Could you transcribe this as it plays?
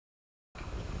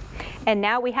And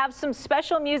now we have some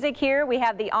special music here. We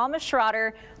have the Alma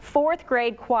Schrader 4th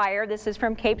grade choir. This is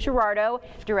from Cape Girardeau,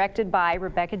 directed by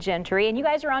Rebecca Gentry. And you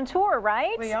guys are on tour,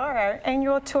 right? We are, our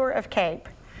annual tour of Cape.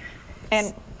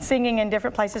 And singing in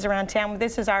different places around town.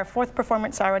 This is our 4th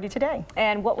performance already today.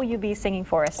 And what will you be singing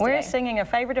for us today? We're singing a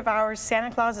favorite of ours, Santa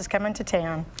Claus is Coming to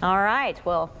Town. All right,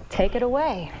 well, take it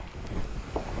away.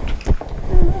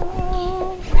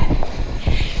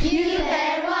 You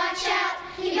better watch out,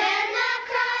 you better not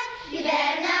cry, you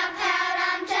better not pout,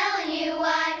 I'm telling you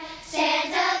why.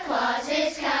 Santa Claus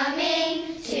is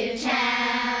coming to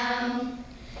town.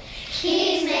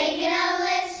 He's making a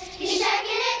list, he's checking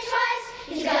it twice,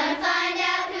 he's gonna find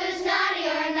out who's naughty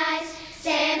or nice.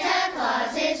 Santa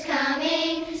Claus is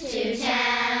coming to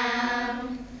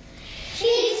town.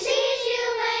 He sees you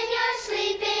when you're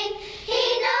sleeping,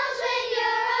 he knows when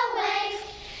you're awake.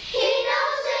 He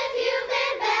knows if you've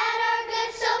been bad or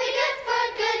good, so be good for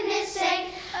goodness sake.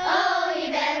 Oh,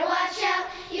 you better watch out,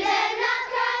 you better not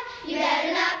cry, you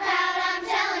better not pout, I'm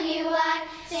telling you why.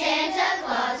 Santa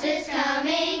Claus is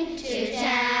coming to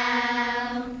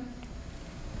town.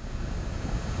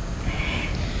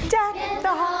 Deck the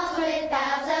halls with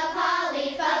boughs of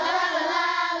holly, fa la la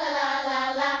la la la la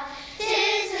la.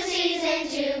 'Tis the season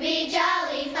to be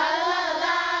jolly, fa la la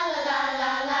la la la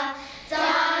la la.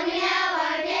 Don we now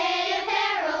our gay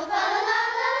apparel, fa la la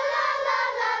la la la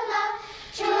la la.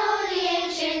 Troll the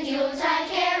ancient Yuletide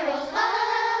carols, fa la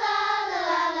la la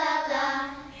la la la.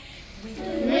 We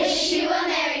wish you a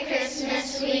Merry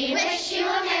Christmas, we wish you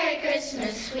a Merry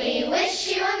Christmas, we wish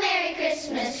you a Merry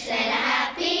Christmas and a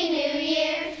Happy New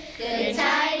Year. Good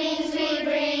tidings we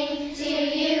bring to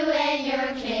you and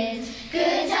your kids.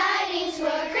 Good tidings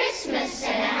for Christmas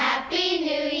and a Happy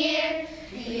New Year.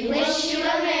 We wish you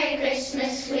a Merry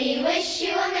Christmas, we wish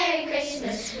you a Merry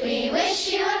Christmas, we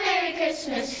wish you a Merry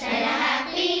Christmas and a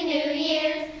Happy New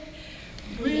Year.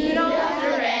 Rudolph the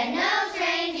red-nosed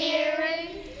reindeer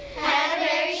had a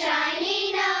very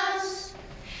shiny nose,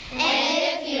 and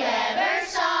if you ever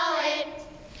saw it,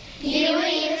 you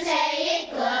would even say it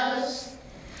glows.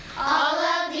 All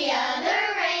of the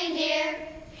other reindeer,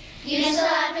 you still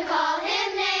have to call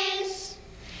him names.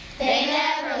 They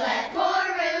never let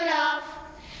poor Rudolph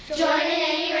join in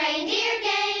any reindeer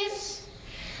games.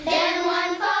 Then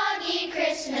one foggy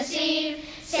Christmas Eve,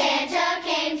 Santa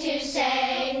came to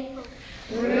say,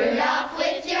 Rudolph,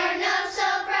 with your nose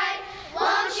so bright,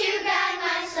 won't you guide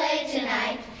my sleigh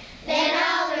tonight? Then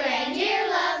all the reindeer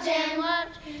loved him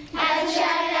and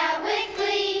shouted out with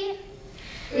glee,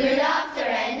 Rudolph the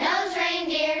red-nosed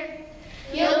reindeer,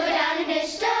 you'll go down in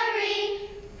history.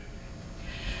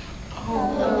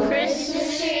 Oh,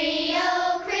 Christmas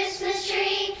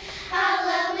tree, how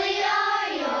lovely are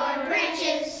your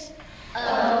branches.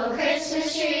 Oh,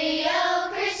 Christmas tree,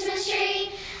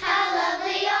 how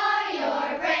lovely are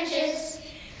your branches.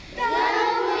 The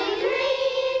lovely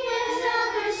green with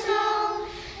silver snow,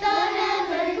 the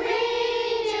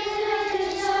evergreen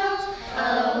is snow.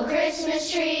 Oh,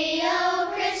 Christmas tree,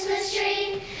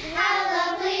 how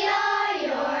lovely are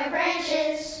your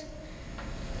branches.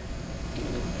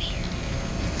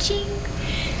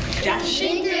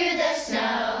 Dashing